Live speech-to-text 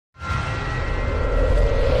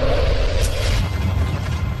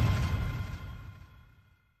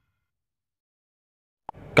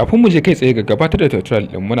Kafin mu je kai tsaye ga gabatar da tutorial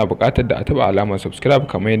din, muna buƙatar da a taba alamar subscribe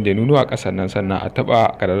kamar yadda ya nuno a ƙasar nan, sannan a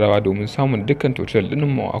taba ƙararrawa domin samun dukkan tutorial din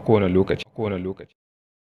mu a kowane lokaci.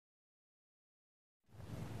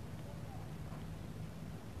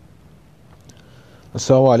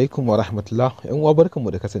 Assalamu alaikum wa rahmatullah. Yan uwa,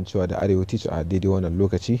 barkanmu da kasancewa da Arewa Teach a daidai wannan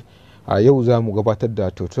lokaci. A yau za mu gabatar da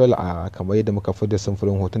tutorial a kamar yadda muka fi da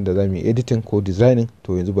samfurin hoton da za mu yi editing ko designing.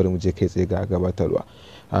 To yanzu bari mu je kai tsaye ga gabatarwa.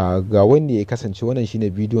 Ga wanda ya kasance wannan shine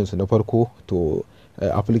bidiyon su na farko. To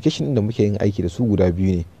application din da muke yin aiki da su guda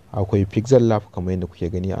biyu ne. Akwai Pixellab kamar yadda kuke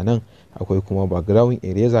gani a nan, akwai kuma background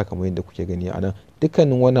eraser kamar yadda kuke gani a nan.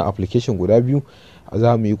 Dukkanin wannan application guda biyu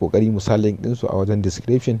za mu yi kokari misalin ɗinsu a wajen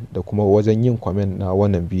description da kuma wajen yin comment na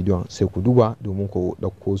wannan bidiyon, sai ku duba domin ku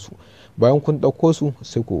ɗauko su. Bayan kun ɗauko su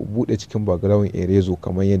sai ku buɗe cikin background eraser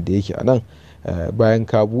kamar yadda yake a nan. Bayan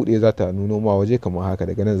ka buɗe za ta nuno ma waje kamar haka.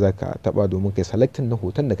 Daga nan za ka taɓa domin kai selecting na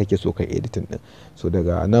hoton da kake so kai editing ɗin. So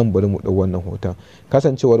daga nan bari mu ɗau wannan hoton.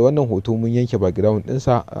 Kasancewar wannan hoto mun yanke background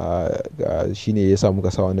ɗinsa shine ya sa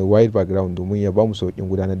muka sa wani white background domin ya ba mu sauƙin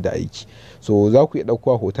gudanar da aiki. So za ku iya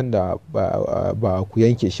ɗauko hoton da ba ku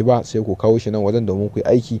yanke shi ba, sai ku kawo shi nan wajen domin ku yi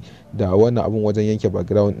aiki da wannan abun wajen yanke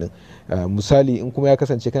background ɗin. Misali in kuma ya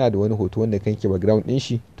kasance kana da wani hoto wanda ka yanke background ɗin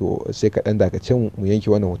shi, to sai ka ɗan dakace mu yanke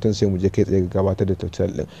wannan hoton sai mu je kai tsaye gabatar da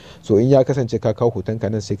tutorial ɗin. So in ya kasance ka kawo hoton ka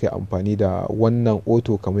nan, sai ka yi amfani da wannan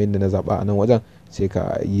auto kamar yadda na zaɓa a nan wajen, sai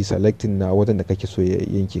ka yi selecting na wajen da kake so ya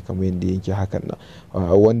yanke kamar yadda yanke hakan nan.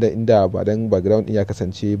 Wanda inda ba dan background ɗin ya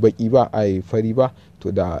kasance baki ba, ai fari ba,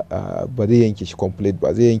 to da ba zai yanke shi complete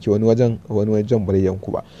ba, zai yanke wani wajen ba zai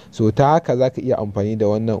yanku ba. So ta haka za ka iya amfani da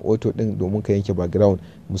wannan auto ɗin domin ka yanke background.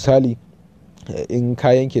 Misali in ka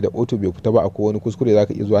yanke da auto bai fita ba, akwai wani kuskure, za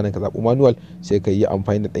ka iya zuwa nan ka zaɓi manual, sai ka yi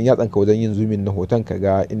amfani da ɗan yatsanka wajen yin zooming na hoton ka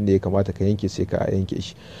ga inda ya kamata ka yanke, sai ka yanke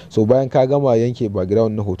shi. So bayan ka gama yanke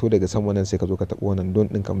background na hoto daga sama nan, sai ka zo ka taɓa wannan don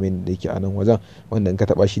ɗin kamar yadda yake a nan wajen, wanda in ka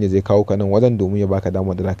taɓa shi ne zai kawo ka nan wajen domin ya baka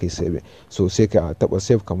damar da za ka yi save. So sai ka taɓa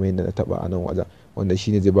save kamar yadda na taɓa a nan wajen, wanda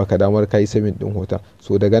shine zai baka damar kai saving din hoton.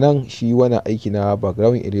 So daga nan shi wani aiki na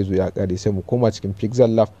background eraser ya kare, sai mu koma cikin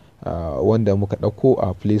Pixellab wanda muka dauko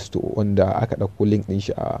a Play Store, wanda aka dauko link din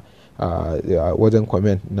shi a wajen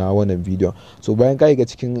comment na wannan bidiyon. So bayan ka ga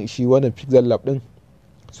cikin shi wannan Pixellab din,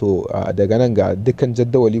 so daga nan ga dukkan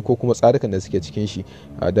jaddawali ko kuma tsarukan da suke cikin shi.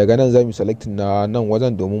 Daga nan za mu selecting na nan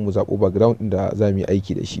wajen domin mu zaɓo background din da za mu yi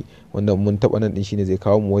aiki da shi, wanda mun taɓa nan din shine zai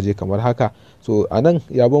kawo mu waje kamar haka. So a nan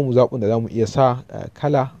ya ba mu zaɓin da za mu iya sa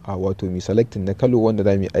kala, wato mu selecting na kalo wanda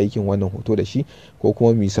za mu yi aikin wannan hoto da shi, ko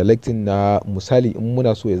kuma mu selecting na misali in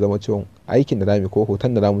muna so ya zama cewa aikin da za mu yi ko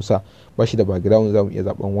hoton da za mu sa ba shi da background, za mu iya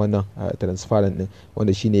zaɓen wannan transparent din,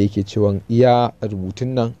 wanda shine yake cewa iya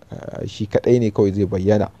rubutun nan shi kadai ne kawai zai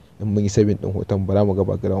bayyana in mun yi saving din hoton, ba za mu ga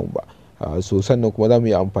background ba. So sannan kuma za mu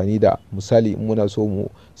yi amfani da misali in muna so mu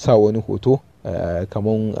sa wani hoto,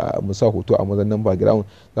 kamar mu sa hoto a mazannin background,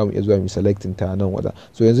 za mu iya zuwa mu selecting ta nan wajen.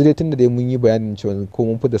 So yanzu dai tunda dai mun yi bayanin cewa ko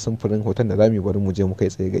mun fi da samfurin hoton da za mu yi, bari mu je mu kai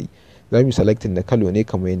tsaye gai. Za mu selecting da kalo ne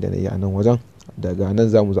kamar yadda na yi a nan wajen. Daga nan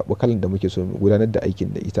za mu zaɓi kalan da muke so mu gudanar da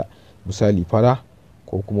aikin da ita, misali fara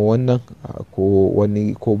ko kuma wannan ko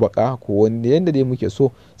wani ko baka ko wani yanda dai muke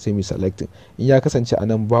so, sai mu selecting. In ya kasance a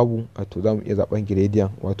nan babu, to za mu iya zaben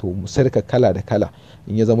gradient, wato mu sarka kala da kala.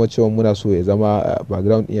 In ya zama cewa muna so ya zama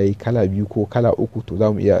background ya yi kala biyu ko kala uku, to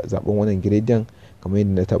za mu iya zaben wannan gradient kamar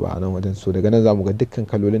yadda na taba a nan wajen. So daga nan za mu ga dukkan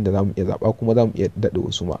kalolin da za mu iya zaba, kuma za mu iya daɗa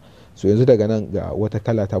wasu ma. So yanzu daga nan ga wata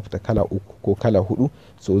kala ta fita kala uku ko kala hudu.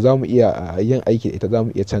 So za mu iya yin aiki da ita, za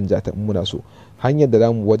mu iya canja ta in muna so. Hanyar da za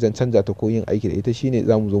mu wajen canja ta ko yin aiki da ita shine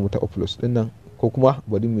za mu zo mu taɓa plus din nan, ko kuma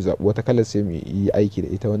bari mu zaɓi wata kalar sai mu yi aiki da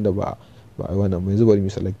ita wanda ba wannan. Yanzu bari mu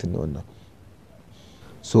selecting na wannan.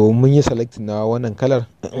 So mun yi selecting na wannan kalar.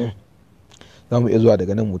 Za mu iya zuwa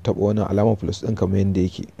daga nan mu taɓa wannan alamar plus din kamar yadda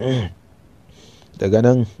yake. Daga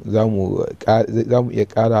nan za mu iya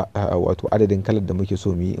ƙara wato adadin kalar da muke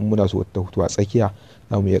so mu yi. In muna so ta hutu a tsakiya,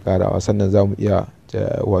 za mu iya ƙarawa. Sannan za mu iya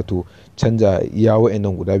wato canja iya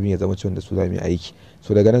wa'annan guda biyu ya zama cewa da su za mu yi aiki.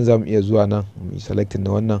 So daga nan za mu iya zuwa nan mu yi selecting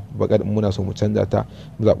na wannan bakar. In muna so mu canja ta,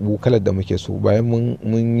 mu zaɓi kalar da muke so. Bayan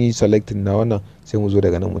mun yi selecting na wannan, sai mu zo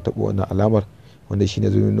daga nan mu taɓa wannan alamar, wanda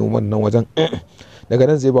shine zai nuno nan wajen. Daga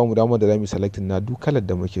nan zai ba mu damar da za mu yi selecting na duk kalar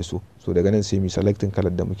da muke so. So daga nan sai mu yi selecting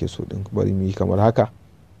kalar da muke so din. Bari mu yi kamar haka.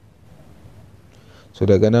 So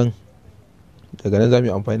daga nan za mu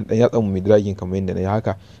yi amfani da ɗan yatsan mu dragging kamar yadda na yi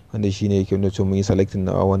haka, wanda shine yake nuna cewa mun yi selecting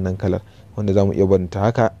na wannan kalar, wanda za mu iya barin ta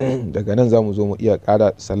haka. Daga nan za mu zo mu iya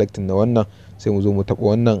ƙara selecting na wannan, sai mu zo mu taɓa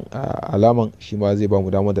wannan alaman, shi ma zai ba mu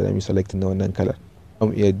damar da za mu yi selecting na wannan kalar. Za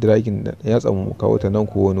mu iya dragging da yatsan mu kawo ta nan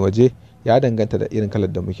ko wani waje ya danganta da irin kalar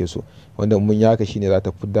da muke so, wanda mun yi haka shine za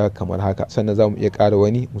ta fidda kamar haka. Sannan za mu iya ƙara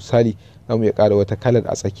wani, misali za mu iya ƙara wata kalar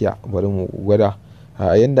a tsakiya. Bari mu gwada.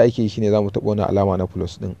 Yanda ake yi shine za mu taɓa wani alama na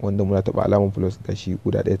plus ɗin, wanda muna taɓa alamar plus gashi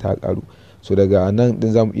guda ɗaya ta ƙaru. So daga nan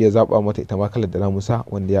ɗin za mu iya zaɓa mata ita ma kalar da za mu sa,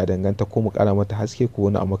 wanda ya danganta ko mu ƙara mata haske ko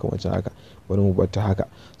wani a makamancin haka. Bari mu bar ta haka.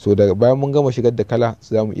 So daga bayan mun gama shigar da kala,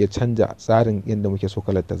 za mu iya canja tsarin yadda muke so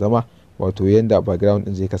kalar ta zama, wato yanda background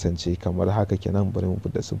din zai kasance kamar haka kenan. Bari mu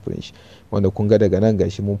fidda samfurin shi, wanda kun ga daga nan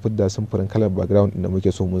gashi mun fidda samfurin kalar background din da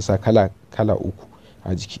muke so, mun sa kala uku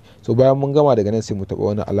a jiki. So bayan mun gama daga nan sai mu taɓa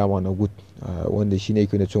wani alama na good, wanda shine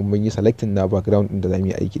yake nuna cewa mun yi selecting na background din da za mu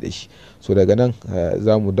yi aiki da shi. So daga nan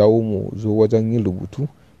za mu dawo mu zo wajen yin rubutu,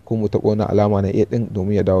 ko mu taɓa wani alama na a din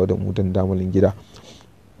domin ya dawo da mu dandamalin gida.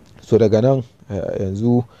 So daga nan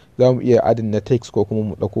yanzu za mu iya adin na text, ko kuma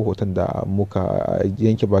mu ɗauko hoton da muka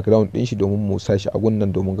yanke background ɗin shi domin mu sa shi a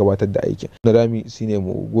gunnan domin gabatar da aikin. Na rami shine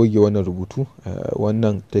mu goge wannan rubutu,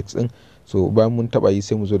 wannan text ɗin. So bayan mun taɓa yi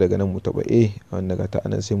sai mu zo daga nan mu taɓa a, wanda ga ta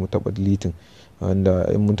anan sai mu taɓa deleting, wanda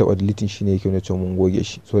in mun taɓa deleting shine yake nuna cewa mun goge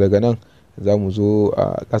shi. So daga nan za mu zo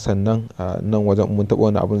a ƙasan nan, nan wajen mun taɓa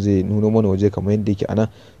wani abun zai nuno mana waje kamar yadda yake a nan.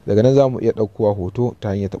 Daga nan za mu iya ɗaukowa hoto ta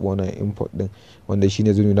hanyar taɓa wannan import ɗin, wanda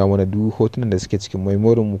shine zai nuna mana duk hotunan da suke cikin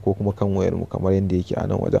memory mu ko kuma kan wayar mu kamar yadda yake a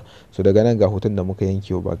nan wajen. So daga nan ga hoton da muka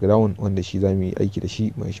yanke wa background, wanda shi za mu yi aiki da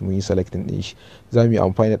shi, mun yi selecting ɗin shi. Za mu yi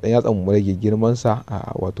amfani da ɗan yatsan mu rage girman sa,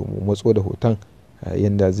 wato mu matso da hoton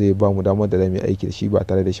yanda zai ba mu damar da za mu yi aiki da shi ba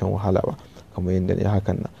tare da shan wahala ba, kamar yadda ne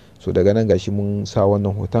hakan nan. So daga nan gashi mun sa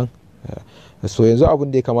wannan hoton. So yanzu abin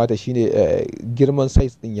da ya kamata shine girman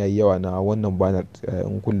size din yayi yawa na wannan banner,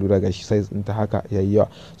 in kun lura gashi size din ta haka yayi yawa.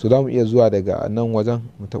 So za mu iya zuwa daga nan wajen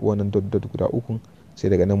mu taɓa wannan dot guda uku, sai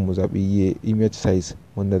daga nan mu zaɓi image size,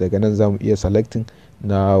 wanda daga nan za mu iya selecting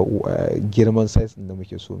na girman size din da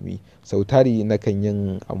muke so mu yi. Sau tari na kan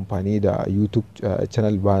yin amfani da YouTube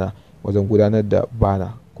channel banner wajen gudanar da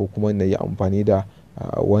banner, ko kuma na yi amfani da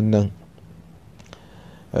wannan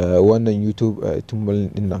YouTube thumbnail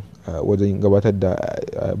din nan wajen gabatar da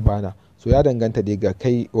bana. So ya danganta dai ga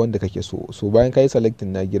kai wanda kake so. So bayan ka yi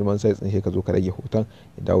selecting na girman size din sai ka zo ka rage hoton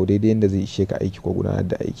ya dawo daidai yanda zai ishe ka aiki ko gudanar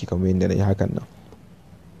da aiki kamar yadda na yi hakan nan.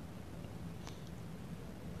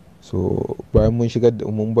 So bayan mun shigar da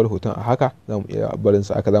mun bar hoton a haka, za mu iya barin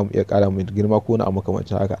sa aka, za mu iya ƙara mai girma ko na a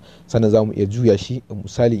makamancin haka. Sannan za mu iya juya shi,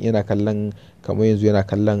 misali yana kallon kamar yanzu yana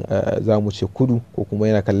kallon za mu ce kudu, ko kuma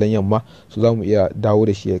yana kallon yamma. So za mu iya dawo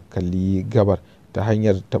da shi ya kalli gabar ta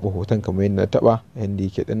hanyar taɓa hoton kamar yadda na taɓa yadda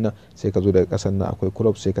yake ɗin nan. Sai ka zo daga ƙasan nan akwai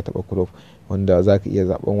crop, sai ka taɓa crop, wanda za ka iya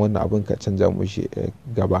zaɓen wannan abin ka canja mushi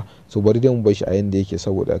gaba. So bari dai mu bar shi a yadda yake,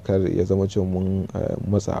 saboda kar ya zama cewa mun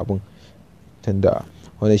matsa abin, tunda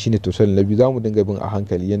wannan shine tutorial na biyu. Za mu dinga bin a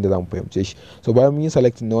hankali yadda za mu fahimce shi. So bayan mun yi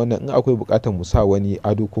selecting na wannan, in akwai buƙatar mu sa wani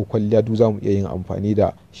ado ko kwalliya, duk za mu iya yin amfani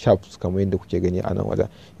da sharps kamar yadda kuke gani a nan wajen.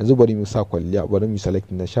 Yanzu bari mu sa kwalliya, bari mu yi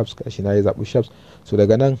selecting na sharps. Gashi na yi zaɓi sharps. So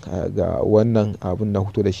daga nan ga wannan abin na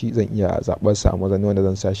hoto da shi, zan iya zaɓar sa a mazani wanda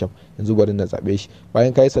zan sa sharp. Yanzu bari na zaɓe shi.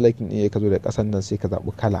 Bayan ka yi selecting ɗin ka zo da ƙasan nan, sai ka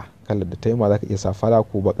zaɓi kalar da ta yi ma, za ka iya sa fara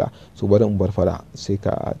ko baka. So bari in bar fara, sai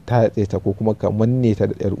ka tatse ta ko kuma ka manne ta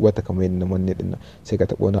da ƴar uwarta kamar yadda na manne ɗin nan. Sai ka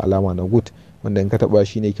taɓa wani alama na good, wanda in ka taɓa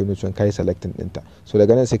shi ne ke nuna cewa ka yi selecting ɗinta. So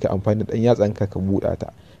daga nan sai ka amfani da ɗan yatsan ka buɗa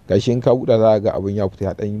ta. Gashi in ka buɗa za ka ga abin ya fita,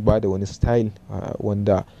 ya ɗan ba da wani style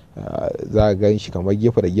wanda za ka gan shi kamar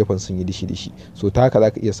gefe da gefen sun yi dishi. So ta haka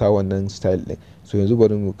za ka iya sa wannan style ɗin. So yanzu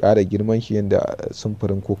bari mu ƙara girman shi yadda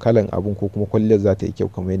samfurin ko kalan abin ko kuma kwalliyar za ta yi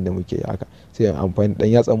kyau kamar yadda muke yi haka. Sai amfani da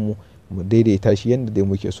ɗan yatsan mu daidaita shi yadda dai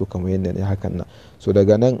muke so kamar yadda ne hakan nan. So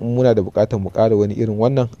daga nan muna da buƙatar mu ƙara wani irin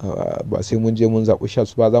wannan, ba sai mun je mun zaɓi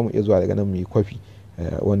sharps ba, za mu iya zuwa daga nan mu yi kwafi.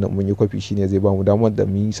 Wannan mun yi kwafi shine zai ba mu damar da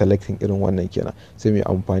mu yi selecting irin wannan kenan. Sai mu yi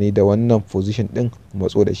amfani da wannan position ɗin mu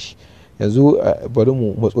matso da shi. Yanzu bari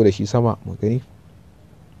mu matso da shi sama mu gani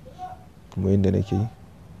kamar yadda nake yi.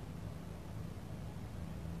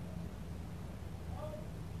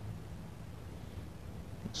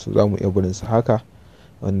 So za mu iya barin sa haka,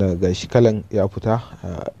 wanda gashi kalan ya fita,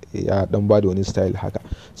 ya dan bada wani style haka.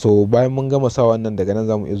 So bayan mun gama sa wannan, daga nan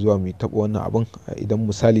za mu iya zuwa mu taɓa wannan abin. Idan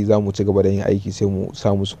misali za mu ci gaba da yin aiki, sai mu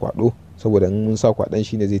sa musu kwaɗo, saboda in mun sa kwaɗon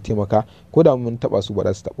shine zai taimaka, ko da mun taɓa su ba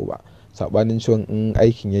za su taɓu ba. Sabanin cewa in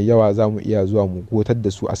aikin yayi yawa, za mu iya zuwa mu gotar da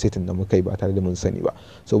su a setting da muka yi ba tare da mun sani ba.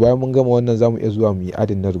 So bayan mun gama wannan, za mu iya zuwa mu yi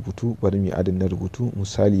adin na rubutu. Bari mu yi adin na rubutu,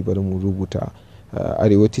 misali bari mu rubuta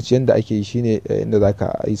arewa teach. Yanda ake yi shine inda za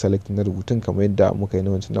ka yi selecting na rubutun kamar yadda muka yi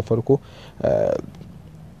na wancan na farko.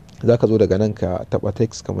 Za ka zo daga nan ka taɓa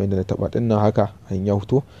text kamar yadda na taɓa ɗin nan haka, an ya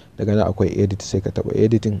fito. Daga nan akwai edit, sai ka taɓa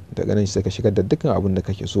editing. Daga nan sai ka shigar da dukkan abin da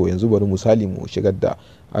kake so. Yanzu bari misali mu shigar da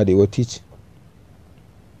arewa teach.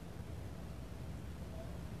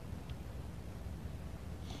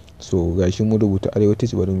 so gashi mun rubuta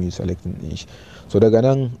arewacin bari mu yi selecting din shi. So daga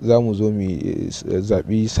nan za mu zo mu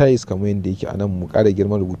zaɓi size kamar yadda yake a nan, mu ƙara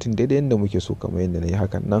girman rubutun daidai yadda muke so kamar yadda na yi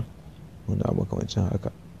hakan nan muna makamancin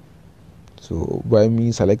haka. So bayan mun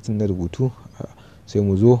yi selecting na rubutu sai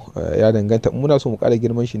mu zo ya danganta muna so mu ƙara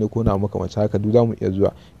girman shi ne ko na makamancin haka, duk za mu iya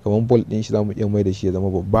zuwa kamar bold din shi za mu iya mai da shi ya zama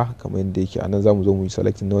babba kamar yadda yake a nan. Za mu zo mu yi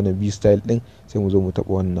selecting na wannan B style din, sai mu zo mu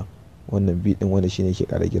taɓa wannan B din wanda shine yake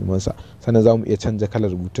ƙara girman sa. Sannan za mu iya canza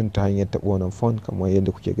kalar rubutun ta hanyar taɓa wannan font kamar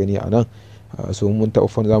yadda kuke gani a nan. So mun taɓa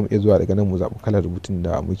font za mu iya zuwa daga nan mu zaɓi kalar rubutun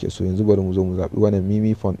da muke so. Yanzu bari mu zo mu zaɓi wannan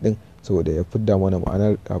mimi font din saboda ya fidda mana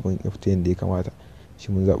ma'anar abin ya fita yadda ya kamata.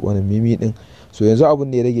 Shi mun zaɓi wannan mimi din. So yanzu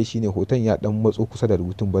abin da ya rage shine hoton ya dan matso kusa da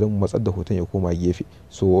rubutun, bari mu matsar da hoton ya koma gefe.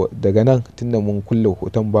 So daga nan tunda mun kulle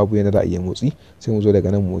hoton babu yana da iya motsi, sai mu zo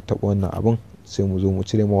daga nan mu taɓa wannan abin, sai mu zo mu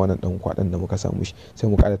cire ma wannan dan kwaɗan da muka samu shi, sai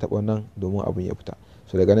mu ƙara taɓa wannan domin abin ya fita.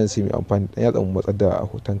 So daga nan sai mu amfani da yatsa mu matsar da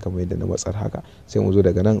hoton kamar yadda na matsar haka, sai mu zo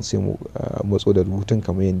daga nan sai mu matso da rubutun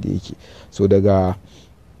kamar yadda yake. So daga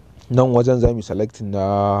nan wajen za mu selecting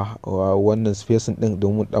na wannan spacing din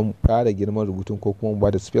domin dan ƙara girman rubutun ko kuma mu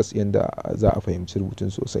ba da space yadda za a fahimci rubutun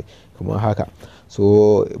sosai kamar haka.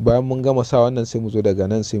 So bayan mun gama sa wannan sai mu zo daga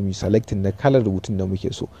nan sai mu selecting na kalar rubutun da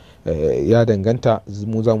muke so, ya danganta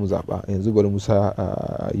mu za mu zaɓa. Yanzu bari mu sa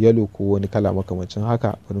yellow ko wani kala makamancin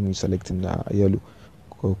haka, bari mu selecting na yellow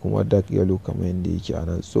ko kuma dark yellow kamar yadda yake a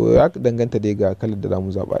nan. So ya danganta dai ga kalar da za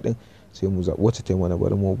mu zaɓa din, sai mu zaɓi wacce ta mana,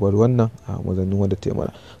 bari mu bar wannan a mazannin wadda ta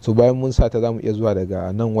mana. So bayan mun sa ta za mu iya zuwa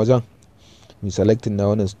daga nan wajen mu selecting na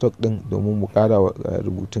wannan stock din domin mu ƙara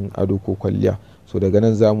rubutun ado ko kwalliya. So daga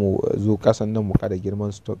nan za mu zo ƙasan nan mu ƙara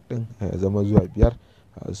girman stock din ya zama zuwa 5.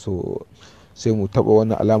 So sai mu taɓa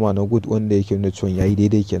wannan alama na good wanda yake nuna cewa yayi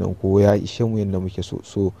daidai kenan ko ya ishe mu yadda muke so.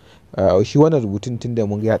 So shi wannan rubutun tunda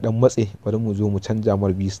mun ga ya dan matse, bari mu zo mu canja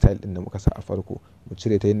mar B style din da muka sa a farko, mu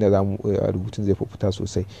cire ta yadda zamu rubutun zai fita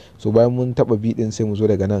sosai. So bayan mun taba B din sai mu zo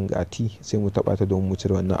daga nan ga T, sai mu taba ta domin mu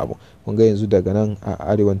cire wannan abu. Kun ga yanzu daga nan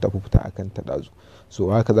a arewan ta fita akan ta dazu.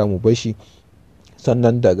 So haka zamu bar shi.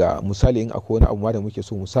 Sannan daga misali in akwai wani abu ma da muke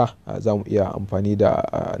so mu sa, za mu iya amfani da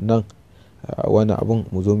nan wannan abun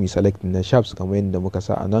mu zo mu select na sharps kamar yadda muka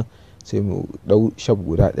sa a nan, sai mu dau sharp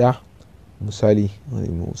guda daya misali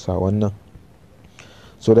mu sa wannan.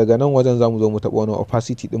 So daga nan wajen za mu zo mu taɓa wani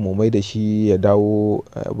opacity din mu mai da shi ya dawo,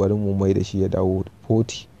 bari mu mai da shi ya dawo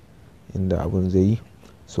 40 inda abun zai yi.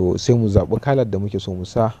 So sai mu zaɓi kalar da muke so mu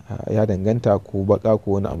sa, ya danganta ko baka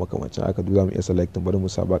ko wani a makamancin haka, duk za mu iya selecting, bari mu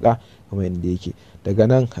sa baka kamar yadda yake. Daga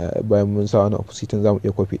nan bayan mun sa wani opacity za mu iya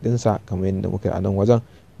copy ɗinsa kamar yadda muka yi a nan wajen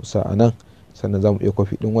mu sa a nan, sannan za mu iya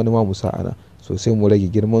copy ɗin wani ma mu sa a nan. So sai mu rage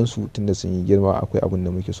girman su tunda sun yi girma, akwai abin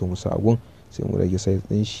da muke so mu sa a gun, sai mu rage size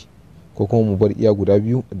ɗin shi ko kuma mu bar iya guda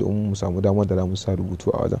biyu domin mu samu damar da za mu sa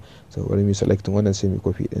rubutu a wajen. So bari mu selecting wannan sai mu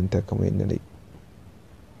copy ɗinta kamar yadda na yi.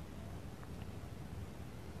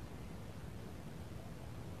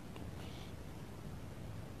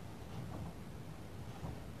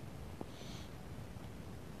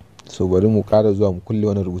 So bari mu ƙara zuwa mu kulle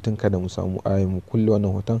wannan rubutun kada mu samu mu kulle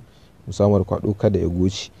wannan hoton mu samu kwaɗo kada ya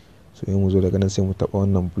goce. So sai mu zo daga nan sai mu taɓa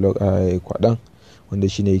wannan block kwaɗan wanda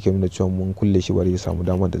shine yake nuna cewa mun kulle shi bari ya samu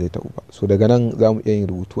damar da zai taɓa ba. So daga nan za mu iya yin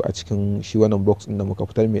rubutu a cikin shi wannan box ɗin da muka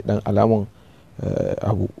fitar mai ɗan alaman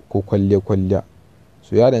abu ko kwalliya.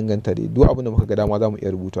 So ya danganta dai duk abin da muka ga dama za mu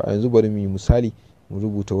iya rubuta. A yanzu bari mu yi misali mu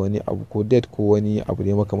rubuta wani abu ko date ko wani abu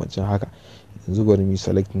ne makamancin haka. Yanzu bari mu yi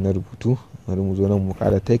select na rubutu, bari mu zo nan mu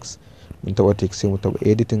ƙara text, mun taɓa text sai mu taɓa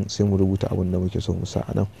editing sai mu rubuta abin da muke so mu sa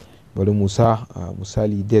a nan. Bari mu sa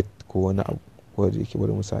misali date ko wani abu ko da yake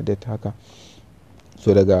bari mu sa date haka.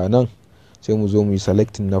 So daga nan sai mu zo mu yi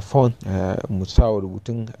selecting na font, mu sa wa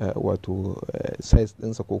rubutun wato size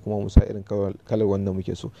ɗinsa ko kuma mu sa irin kalar wanda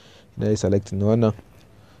muke so. Na yi selecting na wannan.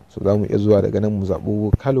 So za mu iya zuwa daga nan mu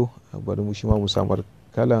zaɓo kalo, bari mu shi ma mu samar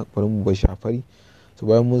kala, bari mu bar shi a fari. So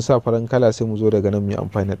bayan mun sa farin kala sai mu zo daga nan mu yi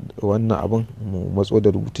amfani da wannan abun mu matso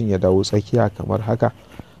da rubutun ya dawo tsakiya kamar haka.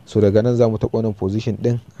 So daga nan za mu taɓa wannan position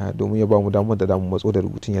ɗin domin ya ba mu damar da za mu matso da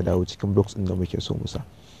rubutun ya dawo cikin blocks ɗin da muke so mu sa.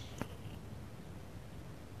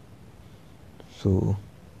 So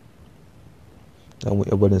za mu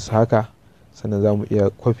iya barin sa haka, sannan za mu iya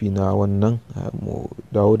kwafi na wannan mu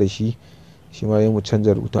dawo da shi ma mu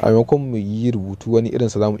canza rubutun. A maimakon mu yi rubutu wani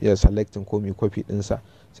irinsa za mu iya selecting ko mu yi kwafi ɗinsa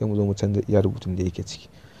sai mu zo mu canza iya rubutun da yake ciki.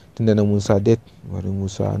 Tunda nan mun sa date, bari mu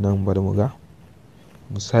sa nan, bari mu ga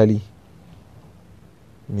misali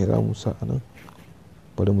me za mu sa a nan,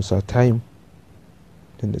 bari mu sa time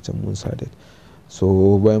tunda can mun sa date.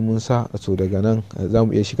 So bayan mun sa, so daga nan za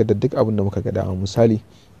mu iya shigar da duk abin da muka ga dama, misali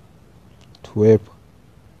 12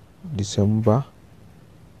 December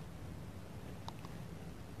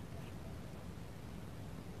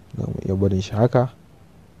za mu iya barin shi haka.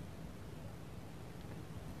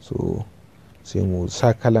 So sai mu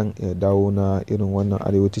sa kalan ya dawo na irin wannan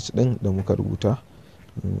arewacin din da muka rubuta.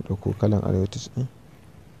 Ɗauko kalan arewacin din.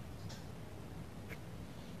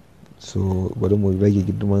 So bari mu rage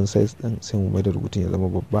girman size din sai mu mai da rubutun ya zama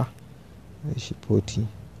babba, shi 40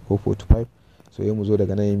 ko 45. So mu zo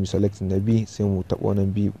daga nan mu select na B sai mu taɓa wannan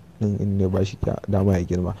B din inda ba shi dama ya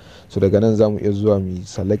girma. So daga nan za mu iya zuwa mu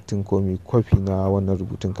selecting ko mu copy na wannan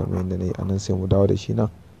rubutun kamar yadda na yi a nan, sai mu dawo da shi nan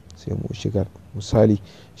sai mu shigar. Misali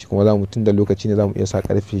shi kuma za mu tun da lokaci ne za mu iya sa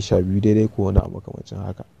karfe 12 daidai ko wani abu makamancin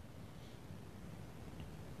haka.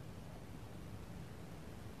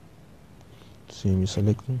 Sai mu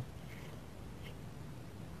selecting.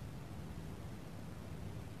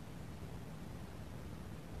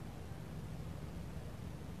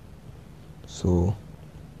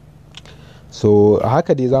 So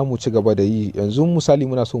haka dai za mu ci gaba da yi. Yanzu misali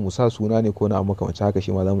muna so mu sa suna ne ko na abu makamancin haka,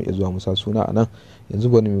 shi ma za mu iya zuwa mu sa suna a nan. Yanzu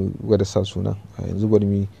bari mu gwada sa suna. Yanzu bari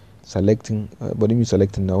mu selecting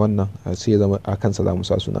na wannan sai ya zama a kansa za mu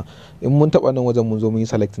sa suna. In mun taɓa nan wajen mun zo mun yi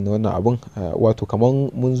selecting na wannan abun, wato kamar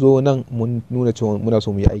mun zo nan mun nuna cewa muna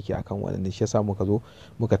so mu yi aiki akan wannan, shi yasa muka zo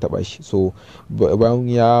muka taɓa shi. So bayan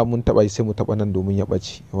mun taɓa shi sai mu taɓa nan domin ya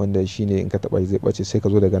ɓace, wanda shine in ka taɓa shi zai ɓace. Sai ka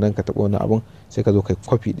zo daga nan ka taɓa wannan abun sai ka zo kai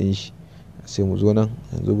copy ɗin shi. Sai mu zo nan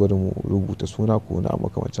yanzu bari mu rubuta suna ko wani abu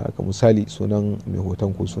makamancin haka, misali sunan mai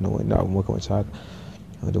hoton ko sunan wani abu makamancin haka,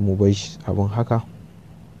 wanda mu bai shi abun haka.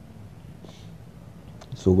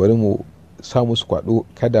 So bari mu sa musu kwado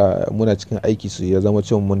kada muna cikin aiki su ya zama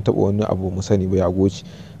cewa mun taɓa wani abu mu sani ba ya goce.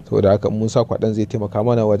 Saboda haka mun sa kwadon zai taimaka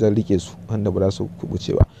mana wajen rike su wanda ba za su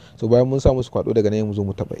kubuce ba. So bayan mun sa musu kwado daga nan mu zo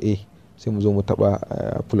mu taɓa A, sai mu zo mu taɓa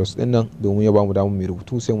plus ɗin nan domin ya ba mu damar mai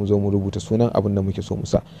rubutu. Sai mu zo mu rubuta sunan abin da muke so mu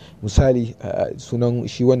sa. Misali sunan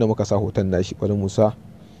shi wanda muka sa hoton nashi bari mu sa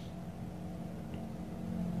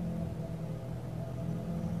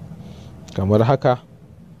kamar haka.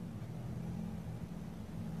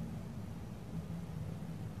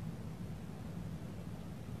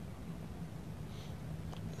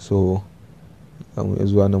 So za mu iya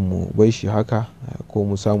zuwa nan mu bai shi haka ko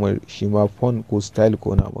mu samu shi ma font ko style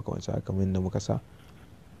ko na makamancin haka kamar yadda muka sa.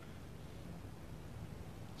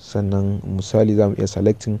 Sannan misali za mu iya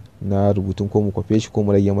selecting na rubutun ko mu kwafe shi ko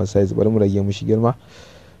mu rage masa size. Bari mu rage mishi girma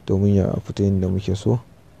domin ya fita yadda muke so.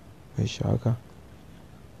 Bai shi haka.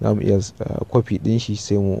 Za mu iya copy din shi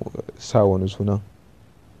sai mu sa wani sunan,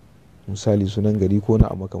 misali sunan gari ko na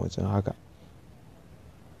makamancin haka.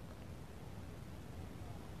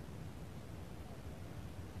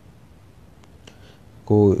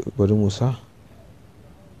 Ko bari mu sa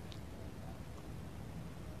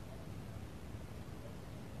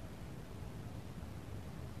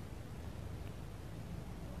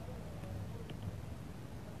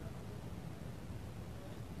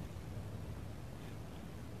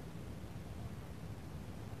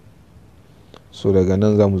so daga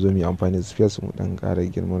nan za mu zo mu yi amfani da space mu dan ƙara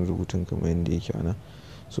girman rubutun kamar yadda yake a nan.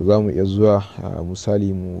 So za mu iya zuwa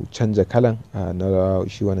misali mu canja kalan na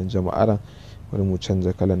shi wannan jama'aran. Bari mu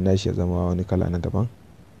canza kalan nashi ya zama wani kala na daban.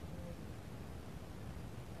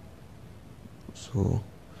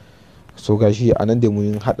 So gashi a nan da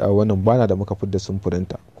mun haɗa wannan bana da muka fidda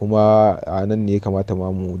sumfurinta, kuma a nan ne ya kamata ma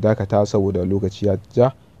mu dakata saboda lokaci ya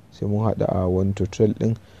ja. Sai mun haɗa a wani tutorial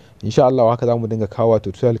ɗin. Insha Allah haka za mu dinga kawo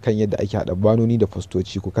tutorial kan yadda ake haɗa banoni da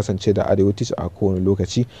fostoci. Ku kasance da Arewa Teach a kowane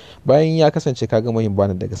lokaci. Bayan ya kasance ka gama yin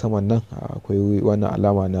banan, daga saman nan akwai wannan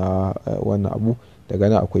alama na wannan abu, daga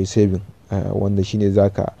nan akwai saving wanda shine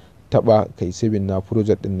zaka taba kai saving na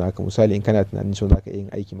project din naka. Misali in kana tunanin cewa zaka yin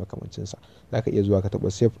aiki makamancin sa, zaka iya zuwa ka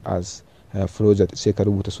taba save as project sai ka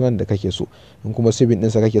rubuta sunan da kake so. In kuma saving din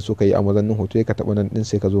sa kake so ka yi a mazannin hoto ka taba nan din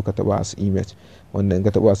sai ka zo ka taba as image, wanda in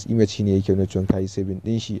ka taba as image shine yake nuna cewa ka yi saving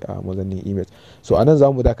din shi a mazannin image. So anan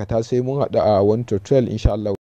zamu dakata sai mun hada a wani tutorial insha Allah.